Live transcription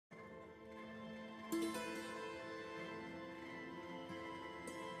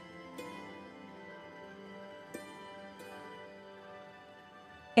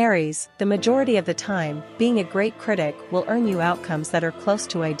Aries, the majority of the time, being a great critic will earn you outcomes that are close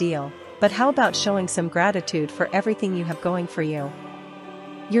to ideal, but how about showing some gratitude for everything you have going for you?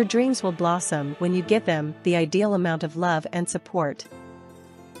 Your dreams will blossom when you give them the ideal amount of love and support.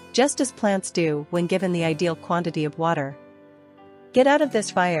 Just as plants do when given the ideal quantity of water. Get out of this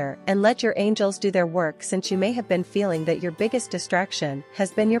fire and let your angels do their work, since you may have been feeling that your biggest distraction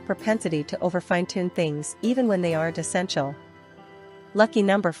has been your propensity to over fine-tune things even when they aren't essential. Lucky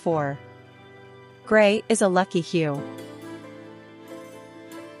number 4. Gray is a lucky hue.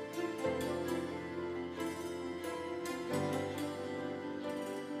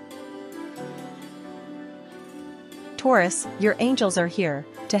 Taurus, your angels are here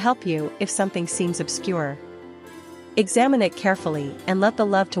to help you if something seems obscure. Examine it carefully and let the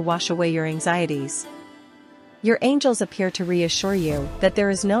love to wash away your anxieties. Your angels appear to reassure you that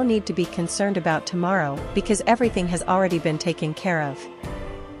there is no need to be concerned about tomorrow because everything has already been taken care of.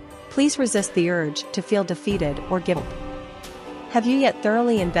 Please resist the urge to feel defeated or give up. Have you yet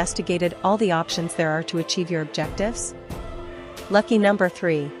thoroughly investigated all the options there are to achieve your objectives? Lucky number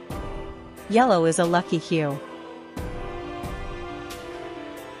 3. Yellow is a lucky hue.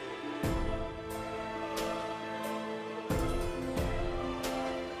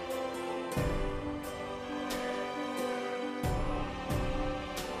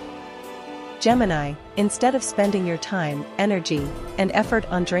 Gemini, instead of spending your time, energy, and effort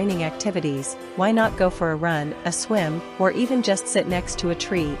on draining activities, why not go for a run, a swim, or even just sit next to a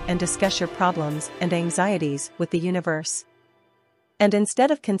tree and discuss your problems and anxieties with the universe? And instead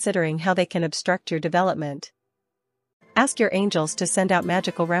of considering how they can obstruct your development, ask your angels to send out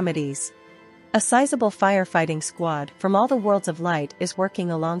magical remedies. A sizable firefighting squad from all the worlds of light is working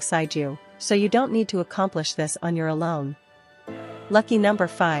alongside you, so you don't need to accomplish this on your own. Lucky number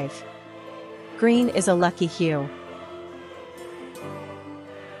 5. Green is a lucky hue.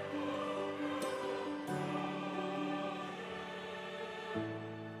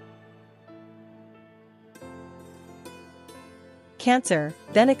 Cancer,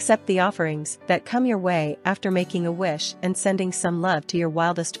 then accept the offerings that come your way after making a wish and sending some love to your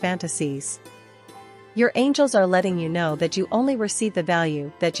wildest fantasies. Your angels are letting you know that you only receive the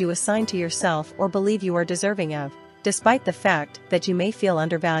value that you assign to yourself or believe you are deserving of, despite the fact that you may feel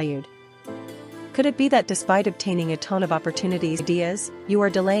undervalued. Could it be that despite obtaining a ton of ideas, you are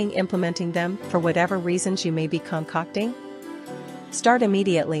delaying implementing them for whatever reasons you may be concocting? Start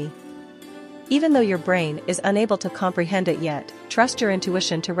immediately. Even though your brain is unable to comprehend it yet, trust your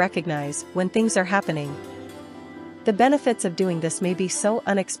intuition to recognize when things are happening. The benefits of doing this may be so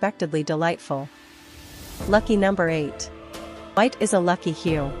unexpectedly delightful. Lucky number 8. White is a lucky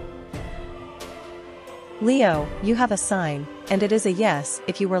hue. Leo, you have a sign, and it is a yes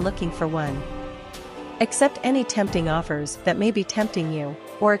if you were looking for one. Accept any tempting offers that may be tempting you,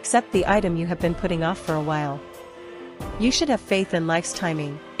 or accept the item you have been putting off for a while. You should have faith in life's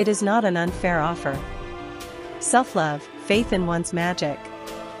timing, it is not an unfair offer. Self-love, faith in one's magic,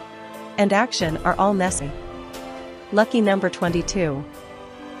 and action are all necessary. Lucky number 22.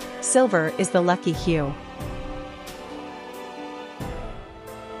 Silver is the lucky hue.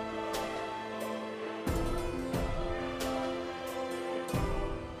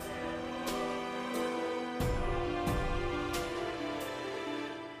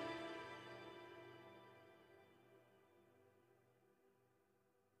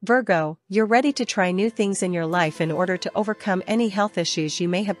 Virgo, you're ready to try new things in your life in order to overcome any health issues you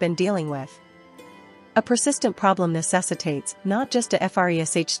may have been dealing with. A persistent problem necessitates not just a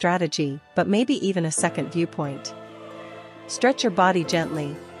FRESH strategy, but maybe even a second viewpoint. Stretch your body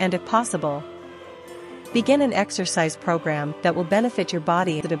gently, and if possible, begin an exercise program that will benefit your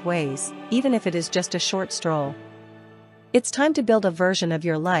body in positive ways, even if it is just a short stroll. It's time to build a version of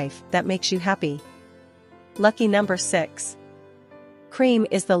your life that makes you happy. Lucky number 6. Cream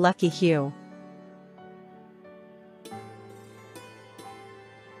is the lucky hue.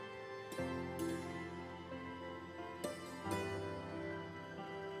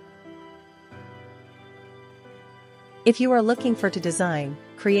 If you are looking to design,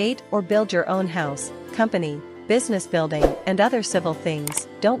 create or build your own house, company, business building, and other civil things,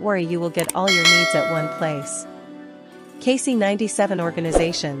 don't worry, you will get all your needs at one place. KC97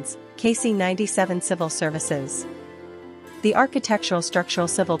 Organizations, KC97 Civil Services. The Architectural Structural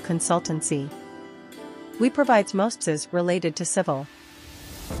Civil Consultancy. We provide most services related to civil.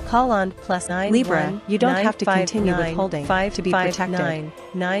 Call on +9 Libra, you don't have to continue withholding to be protected.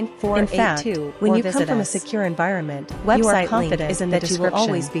 In fact, when you come from a secure environment, you are confident that you will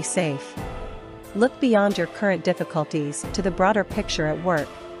always be safe. Look beyond your current difficulties to the broader picture at work,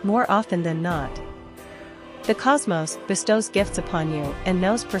 more often than not. The cosmos bestows gifts upon you and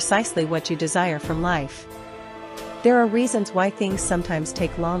knows precisely what you desire from life. There are reasons why things sometimes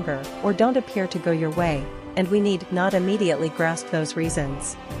take longer or don't appear to go your way, and we need not immediately grasp those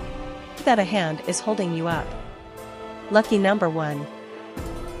reasons. That a hand is holding you up. Lucky number 1.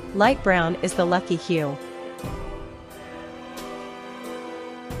 Light brown is the lucky hue.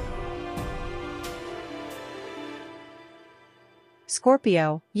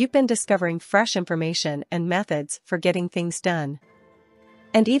 Scorpio, you've been discovering fresh information and methods for getting things done.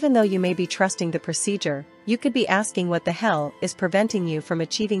 And even though you may be trusting the procedure, you could be asking what the hell is preventing you from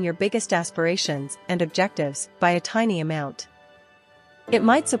achieving your biggest aspirations and objectives by a tiny amount. It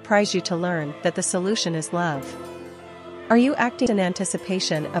might surprise you to learn that the solution is love. Are you acting in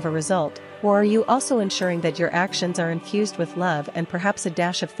anticipation of a result, or are you also ensuring that your actions are infused with love and perhaps a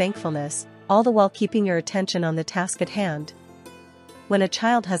dash of thankfulness, all the while keeping your attention on the task at hand? When a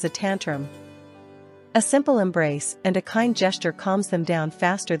child has a tantrum, a simple embrace and a kind gesture calms them down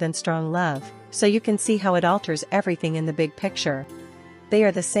faster than strong love, so you can see how it alters everything in the big picture. They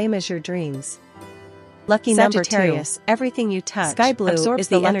are the same as your dreams. Lucky number 2. Sagittarius, everything you touch, sky blue, absorbs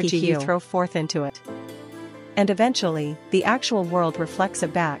the energy you throw forth into it. And eventually, the actual world reflects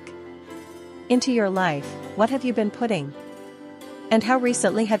it back. Into your life, what have you been putting? And how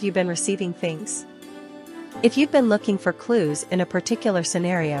recently have you been receiving things? If you've been looking for clues in a particular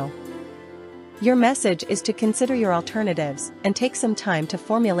scenario, your message is to consider your alternatives and take some time to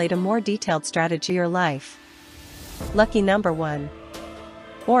formulate a more detailed strategy for your life. Lucky number 1.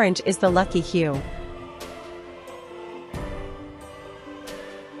 Orange is the lucky hue.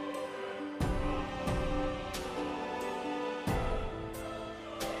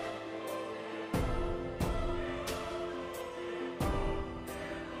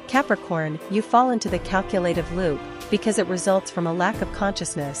 Capricorn, you fall into the calculative loop, because it results from a lack of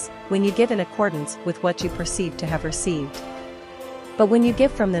consciousness when you give in accordance with what you perceive to have received. But when you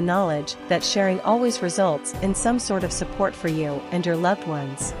give from the knowledge that sharing always results in some sort of support for you and your loved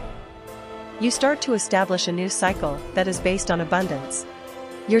ones, you start to establish a new cycle that is based on abundance.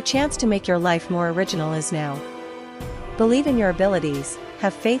 Your chance to make your life more original is now. Believe in your abilities,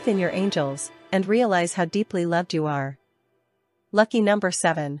 have faith in your angels, and realize how deeply loved you are. Lucky number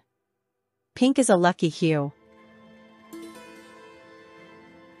 7. Pink is a lucky hue.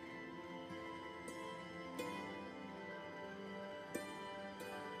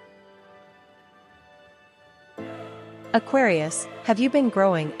 Aquarius, have you been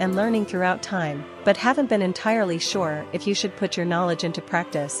growing and learning throughout time, but haven't been entirely sure if you should put your knowledge into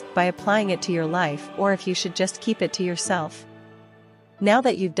practice by applying it to your life or if you should just keep it to yourself? Now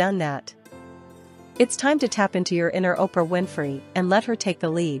that you've done that, it's time to tap into your inner Oprah Winfrey and let her take the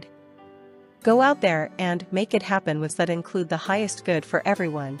lead. Go out there and make it happen with that include the highest good for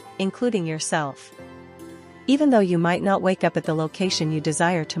everyone, including yourself. Even though you might not wake up at the location you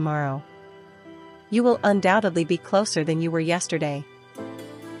desire tomorrow, you will undoubtedly be closer than you were yesterday.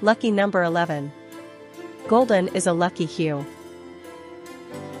 Lucky number 11. Golden is a lucky hue.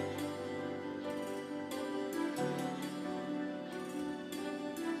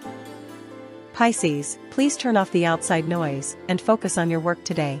 Pisces, please turn off the outside noise and focus on your work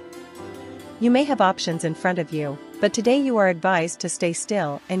today. You may have options in front of you, but today you are advised to stay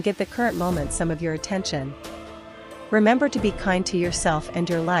still and give the current moment some of your attention. Remember to be kind to yourself and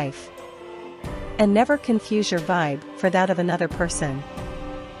your life. And never confuse your vibe for that of another person.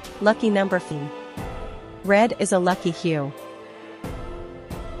 Lucky number 4. Red is a lucky hue.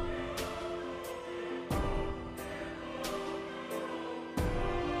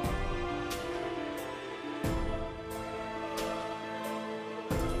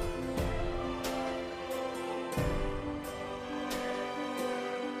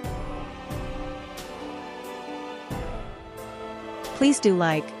 Please do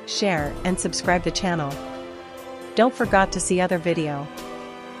like, share, and subscribe the channel. Don't forget to see other video.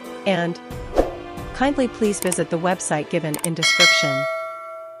 And kindly please visit the website given in description.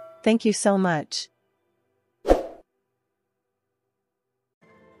 Thank you so much.